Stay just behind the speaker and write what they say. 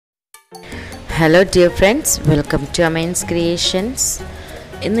Hello dear friends, welcome to Amay's Creations.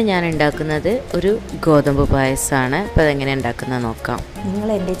 ഇന്ന് ഞാൻ ഉണ്ടാക്കുന്നത് ഒരു ഗോതമ്പ് പായസമാണ്. അപ്പോൾ അതെങ്ങനെ ഉണ്ടാക്കുന്നത് നോക്കാം. നിങ്ങൾ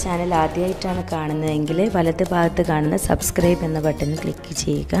എൻ്റെ ചാനൽ ആദ്യമായിട്ടാണ് കാണുന്നതെങ്കിൽ വലത് ഭാഗത്ത് കാണുന്ന സബ്സ്ക്രൈബ് എന്ന ബട്ടൺ ക്ലിക്ക്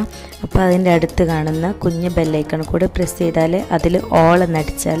ചെയ്യുക. അപ്പോൾ അതിൻ്റെ അടുത്ത് കാണുന്ന കുഞ്ഞ് ബെല്ലൈക്കൺ കൂടെ പ്രസ് ചെയ്താൽ അതിൽ ഓൾ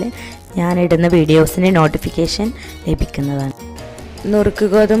എന്നടിച്ചാൽ ഞാനിടുന്ന വീഡിയോസിന് നോട്ടിഫിക്കേഷൻ ലഭിക്കുന്നതാണ്. നുറുക്ക്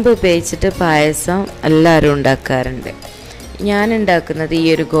ഗോതമ്പ് ഉപയോഗിച്ചിട്ട് പായസം എല്ലാവരും ഉണ്ടാക്കാറുണ്ട്. ഞാൻ ഉണ്ടാക്കുന്നത് ഈ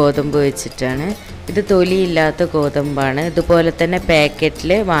ഒരു ഗോതമ്പ് വെച്ചിട്ടാണ്. ഇത് തൊലിയില്ലാത്ത ഗോതമ്പാണ്. ഇതുപോലെ തന്നെ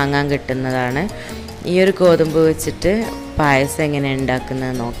പാക്കറ്റിൽ വാങ്ങാൻ കിട്ടുന്നതാണ്. ഈ ഒരു ഗോതമ്പ് വെച്ചിട്ട് പായസം എങ്ങനെ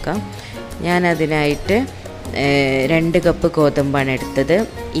ഉണ്ടാക്കുന്നത് നോക്കാം. ഞാൻ അതിനായിട്ട് 2 കപ്പ് ഗോതമ്പാണ് എടുത്തത്.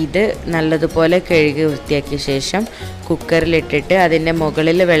 ഇത് നല്ലതുപോലെ കഴുകി വൃത്തിയാക്കിയ ശേഷം കുക്കറിലിട്ടിട്ട് അതിൻ്റെ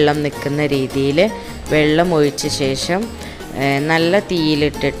മുകളിൽ വെള്ളം നിൽക്കുന്ന രീതിയിൽ വെള്ളം ഒഴിച്ച ശേഷം നല്ല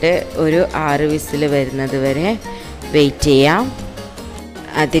തീയിലിട്ടിട്ട് ഒരു 6 വിസിൽ വരുന്നത് വരെ വെയിറ്റ് ചെയ്യാം.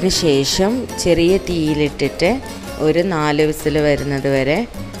 അതിനുശേഷം ചെറിയ തീയിലിട്ടിട്ട് ഒരു 4 വിസിൽ വരുന്നത് വരെ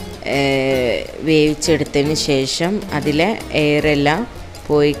വേവിച്ചെടുത്തതിന് ശേഷം അതിലെ എയറെല്ലാം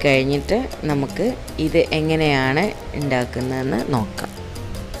പോയി കഴിഞ്ഞിട്ട് നമുക്ക് ഇത് എങ്ങനെയാണ് ഉണ്ടാക്കുന്നതെന്ന് നോക്കാം.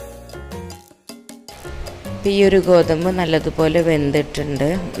 ഈ ഒരു ഗോതമ്പ് നല്ലതുപോലെ വെന്തിട്ടുണ്ട്.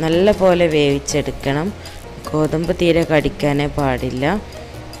 നല്ല പോലെ വേവിച്ചെടുക്കണം. ഗോതമ്പ് തീരെ കടിക്കാനേ പാടില്ല.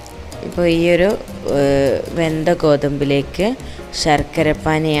 ഇപ്പോൾ ഈ ഒരു വെന്ത ഗോതമ്പിലേക്ക്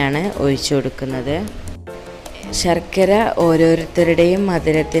ശർക്കരപ്പാനിയാണ് ഒഴിച്ചു കൊടുക്കുന്നത്. ശർക്കര ഓരോരുത്തരുടെയും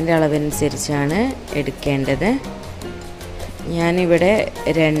മധുരത്തിൻ്റെ അളവനുസരിച്ചാണ് എടുക്കേണ്ടത്. ഞാനിവിടെ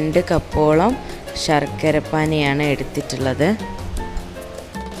 2 കപ്പോളം ശർക്കരപ്പാനിയാണ് എടുത്തിട്ടുള്ളത്.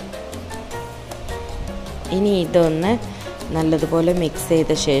 ഇനി ഇതൊന്ന് നല്ലതുപോലെ മിക്സ്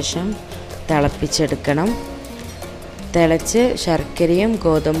ചെയ്ത ശേഷം തിളപ്പിച്ചെടുക്കണം. തിളച്ച് ശർക്കരയും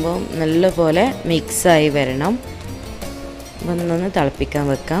ഗോതമ്പും നല്ലപോലെ മിക്സായി വരണം. ഒന്നൊന്ന് തിളപ്പിക്കാൻ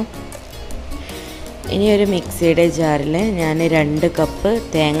വെക്കാം. ഇനി ഒരു മിക്സിയുടെ ജാറിൽ ഞാൻ 2 കപ്പ്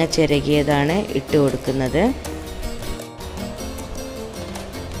തേങ്ങ ചിരകിയതാണ് ഇട്ട് കൊടുക്കുന്നത്.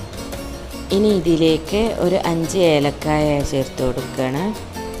 ഇനി ഇതിലേക്ക് ഒരു 5 ഏലക്കായ ചേർത്ത് കൊടുക്കുകയാണ്.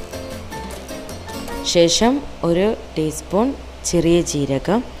 ശേഷം ഒരു ടീസ്പൂൺ ചെറിയ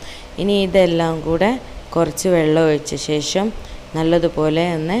ജീരകം. ഇനി ഇതെല്ലാം കൂടെ കുറച്ച് വെള്ളം ഒഴിച്ച ശേഷം നല്ലതുപോലെ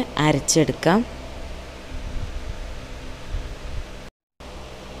ഒന്ന് അരച്ചെടുക്കാം.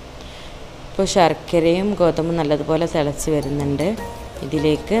 ഇപ്പോൾ ശർക്കരയും ഗോതമ്പും നല്ലതുപോലെ തിളച്ച് വരുന്നുണ്ട്.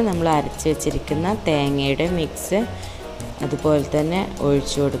 ഇതിലേക്ക് നമ്മൾ അരച്ച് വെച്ചിരിക്കുന്ന തേങ്ങയുടെ മിക്സ് അതുപോലെ തന്നെ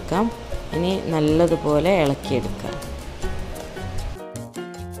ഒഴിച്ചു കൊടുക്കാം. ഇനി നല്ലതുപോലെ ഇളക്കിയെടുക്കാം.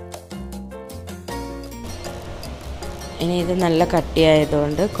 ഇനി ഇത് നല്ല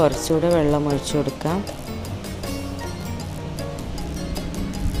കട്ടിയായതുകൊണ്ട് കുറച്ചുകൂടെ വെള്ളം ഒഴിച്ചു കൊടുക്കാം.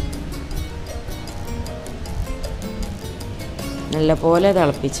 നല്ലപോലെ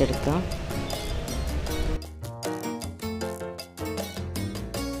തിളപ്പിച്ചെടുക്കാം.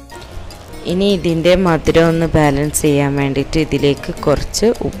 ഇനി ഇതിൻ്റെ മധുരം ഒന്ന് ബാലൻസ് ചെയ്യാൻ വേണ്ടിയിട്ട് ഇതിലേക്ക് കുറച്ച്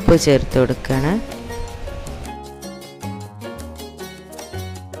ഉപ്പ് ചേർത്ത് കൊടുക്കുകയാണ്.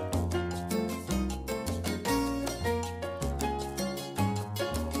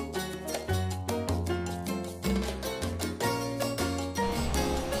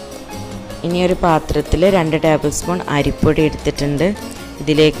 ഇനി ഒരു പാത്രത്തിൽ 2 ടേബിൾ സ്പൂൺ അരിപ്പൊടി എടുത്തിട്ടുണ്ട്.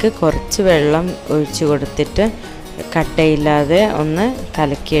 ഇതിലേക്ക് കുറച്ച് വെള്ളം ഒഴിച്ച് കൊടുത്തിട്ട് കട്ടയില്ലാതെ ഒന്ന്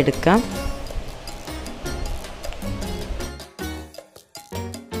കലക്കിയെടുക്കാം.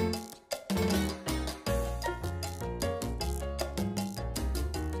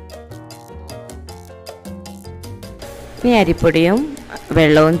 ഇനി അരിപ്പൊടിയും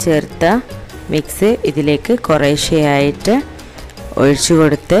വെള്ളവും ചേർത്ത മിക്സ് ഇതിലേക്ക് കുറേശ്ശെയായിട്ട് ഒഴിച്ചു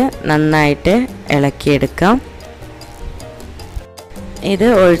കൊടുത്ത് നന്നായിട്ട് ഇളക്കിയെടുക്കാം. ഇത്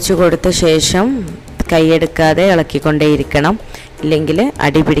ഒഴിച്ചു കൊടുത്ത ശേഷം കൈയെടുക്കാതെ ഇളക്കിക്കൊണ്ടേയിരിക്കണം, ഇല്ലെങ്കിൽ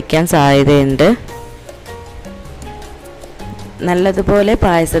അടി പിടിക്കാൻ സാധ്യതയുണ്ട്. നല്ലതുപോലെ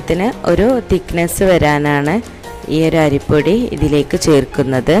പായസത്തിന് ഒരു തിക്നെസ് വരാനാണ് ഈ ഒരു അരിപ്പൊടി ഇതിലേക്ക്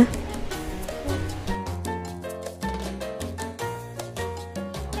ചേർക്കുന്നത്.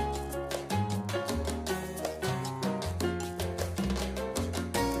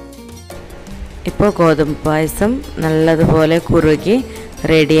 ഇപ്പോൾ ഗോതമ്പ് പായസം നല്ലതുപോലെ കുറുകി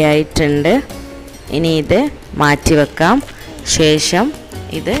റെഡി ആയിട്ടുണ്ട്. ഇനി ഇത് മാറ്റി വെക്കാം. ശേഷം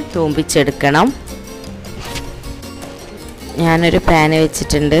ഇത് തൂമ്പിച്ചെടുക്കണം. ഞാനൊരു പാൻ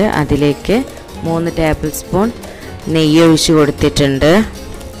വെച്ചിട്ടുണ്ട്. അതിലേക്ക് 3 ടേബിൾ സ്പൂൺ നെയ്യ് ഒഴിച്ച് കൊടുത്തിട്ടുണ്ട്.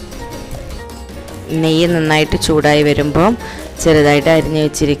 നെയ്യ് നന്നായിട്ട് ചൂടായി വരുമ്പോൾ ചെറുതായിട്ട് അരിഞ്ഞു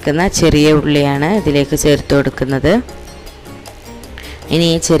വെച്ചിരിക്കുന്ന ചെറിയ ഉള്ളിയാണ് ഇതിലേക്ക് ചേർത്ത് കൊടുക്കുന്നത്. ഇനി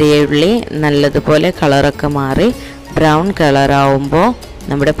ഈ ചെറിയ ഉള്ളി നല്ലതുപോലെ കളറൊക്കെ മാറി ബ്രൗൺ കളറാവുമ്പോൾ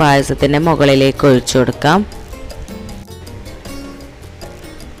നമ്മുടെ പായസത്തിൻ്റെ മുകളിലേക്ക് ഒഴിച്ചു കൊടുക്കാം.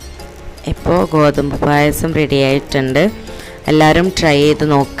 ഇപ്പോൾ ഗോതമ്പ് പായസം റെഡി ആയിട്ടുണ്ട്. എല്ലാവരും ട്രൈ ചെയ്ത്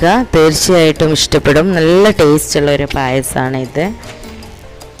നോക്കുക, തീർച്ചയായിട്ടും ഇഷ്ടപ്പെടും. നല്ല ടേസ്റ്റുള്ള ഒരു പായസമാണ് ഇത്.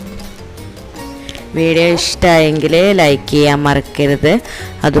 വീഡിയോ ഇഷ്ടമായെങ്കിൽ ലൈക്ക് ചെയ്യാൻ മറക്കരുത്.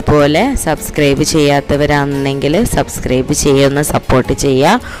 അതുപോലെ സബ്സ്ക്രൈബ് ചെയ്യാത്തവരാണെന്നെങ്കിൽ സബ്സ്ക്രൈബ് ചെയ്യുന്ന സപ്പോർട്ട്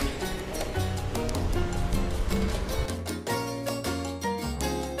ചെയ്യുക.